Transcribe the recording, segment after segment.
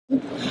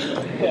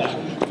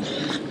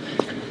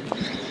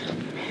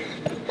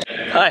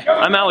Hi,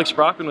 I'm Alex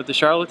Brockman with the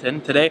Charlatan.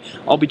 Today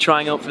I'll be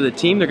trying out for the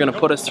team. They're going to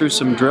put us through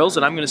some drills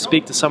and I'm going to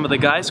speak to some of the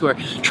guys who are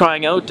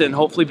trying out and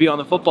hopefully be on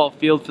the football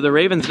field for the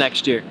Ravens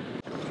next year.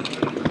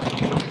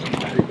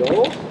 There you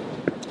go.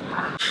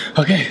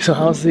 Okay, so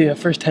how's the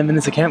first 10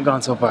 minutes of camp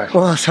gone so far?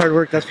 Well, it's hard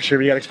work, that's for sure.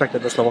 We got expected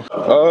at this level.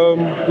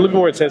 A little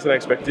more intense than I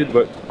expected,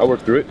 but I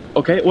worked through it.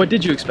 Okay, what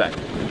did you expect?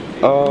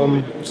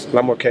 Just a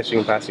lot more catching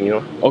and passing, you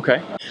know.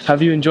 Okay.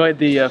 Have you enjoyed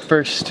the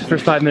first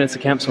 5 minutes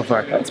of camp so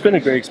far? It's been a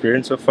great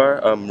experience so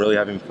far. I'm really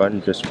having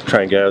fun. Just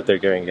trying to get out there,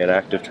 get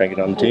active, trying to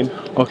get on the team.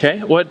 Okay.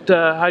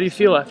 How do you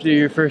feel after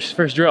your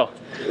first drill?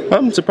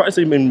 I'm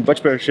surprisingly in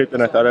much better shape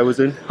than I thought I was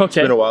in. Okay. It's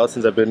been a while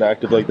since I've been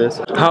active like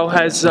this. How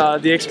has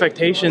the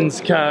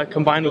expectations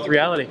combined with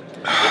reality?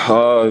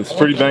 It's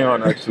pretty bang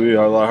on actually.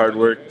 A lot of hard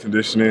work,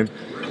 conditioning.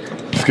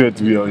 It's good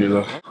to be out here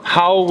though.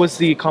 How was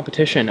the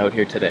competition out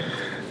here today?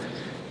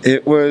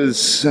 It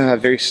was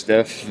very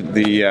stiff.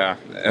 The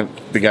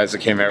guys that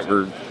came out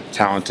were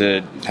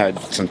talented, had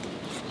some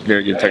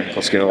very good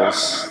technical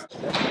skills.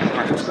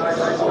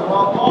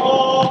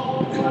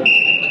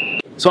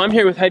 So I'm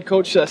here with head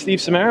coach Steve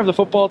Sumarah of the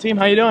football team.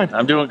 How you doing?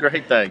 I'm doing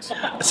great, thanks.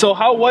 So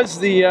how was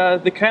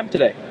the camp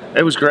today?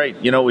 It was great.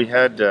 You know, we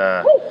had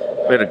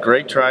a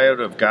great tryout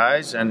of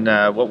guys, and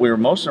what we were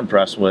most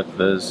impressed with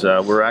is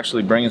we're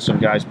actually bringing some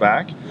guys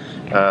back.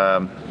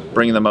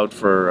 Bringing them out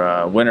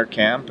for winter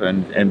camp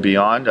and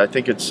beyond. I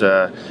think it's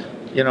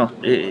you know,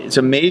 it's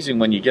amazing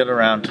when you get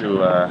around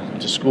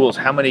to schools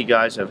how many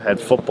guys have had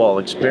football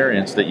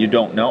experience that you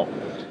don't know.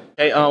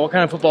 Hey, what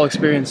kind of football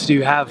experience do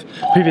you have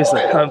previously?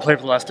 I've played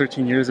for the last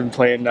 13 years and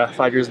playing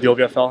 5 years in the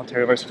OVFL,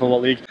 Ontario Varsity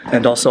Football League,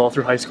 and also all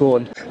through high school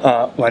and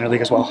minor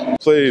league as well.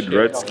 Played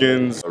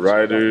Redskins,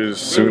 Riders,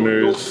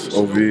 Sooners,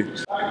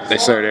 OV. They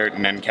started out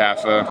in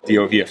NCAFA, the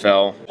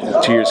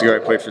OVFL. 2 years ago I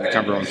played for the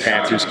Cumberland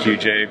Panthers,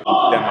 QJ. Then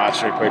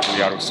last year I played for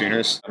the Ottawa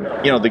Sooners.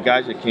 You know, the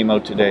guys that came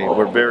out today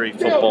were very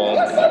football,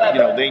 you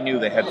know, they knew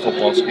they had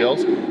football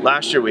skills.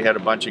 Last year we had a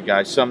bunch of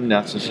guys, some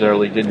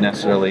didn't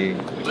necessarily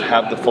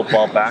have the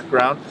football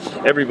background.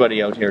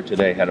 Everybody out here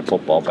today had a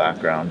football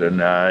background,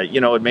 and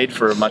you know, it made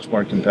for a much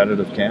more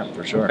competitive camp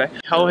for sure. Okay.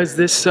 How has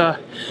this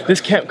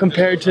camp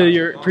compared to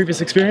your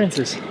previous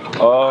experiences?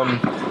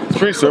 It's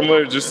pretty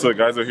similar. Just the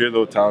guys out here,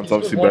 though, talent's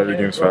obviously better,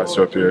 games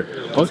faster up here.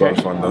 It's a lot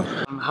of fun though.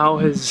 How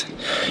has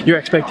your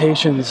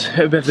expectations,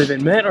 have they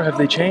been met or have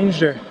they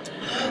changed? Or?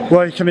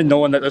 Well, you come in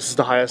knowing that this is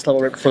the highest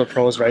level right before the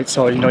pros, right?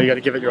 So you know you got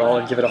to give it your all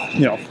and give it,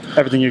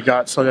 everything you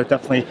got. So that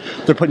definitely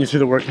they're putting you through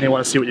the work and they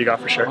want to see what you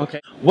got for sure.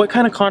 Okay. What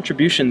kind of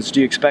contributions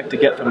do you expect to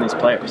get from these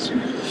players?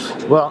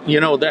 Well, you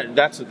know,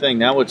 that's the thing.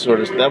 Now it's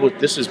sort of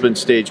this has been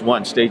stage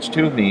one. Stage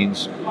two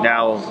means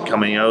now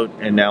coming out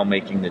and now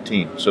making the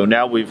team. So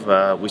now we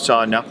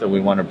saw enough that we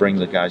want to bring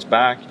the guys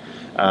back.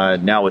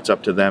 Now it's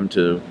up to them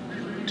to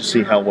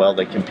see how well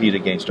they compete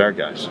against our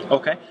guys.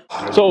 Okay.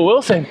 So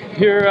Wilson,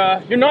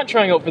 you're not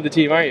trying out for the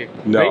team, are you?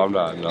 No, right? I'm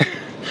not. No.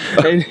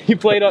 And you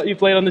played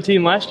on the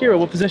team last year, or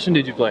what position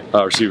did you play?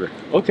 Receiver.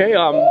 Okay.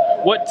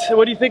 What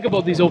do you think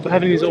about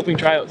having these open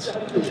tryouts?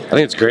 I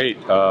think it's great.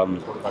 You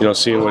know,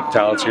 seeing what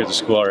talent's here at the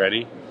school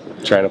already,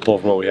 trying to pull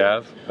from what we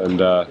have, and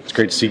it's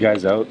great to see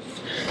guys out.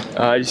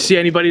 You see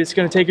anybody that's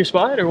going to take your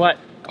spot, or what?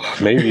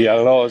 Maybe, I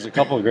don't know. There's a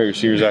couple of great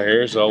receivers out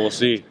here, so we'll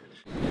see.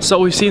 So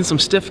we've seen some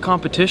stiff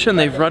competition.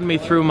 They've run me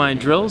through my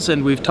drills,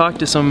 and we've talked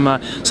to some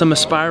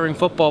aspiring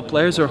football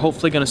players who are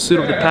hopefully going to suit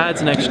up the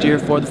pads next year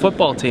for the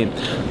football team.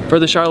 For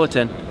the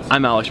Charlatan,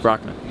 I'm Alex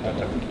Brockman.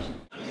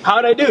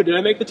 How did I do? Did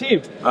I make the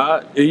team?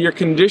 Your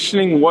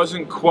conditioning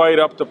wasn't quite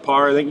up to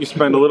par. I think you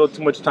spent a little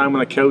too much time on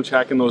the couch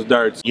hacking those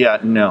darts. Yeah,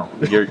 no,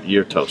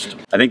 you're toast.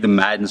 I think the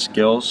Madden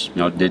skills,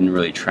 didn't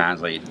really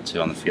translate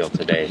to on the field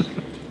today.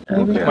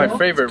 Okay. My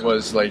favorite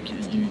was like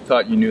you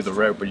thought you knew the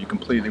route, but you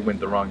completely went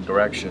the wrong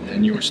direction,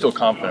 and you were still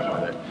confident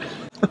with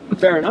it.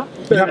 Fair enough.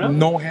 Fair enough.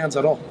 No hands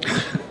at all.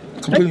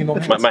 Completely no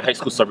hands. My high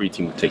school sub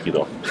team would take you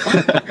though.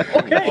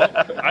 Okay.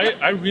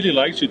 I really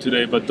liked you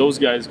today, but those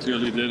guys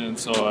clearly didn't.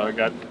 So I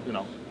got,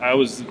 I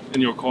was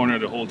in your corner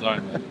the whole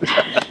time.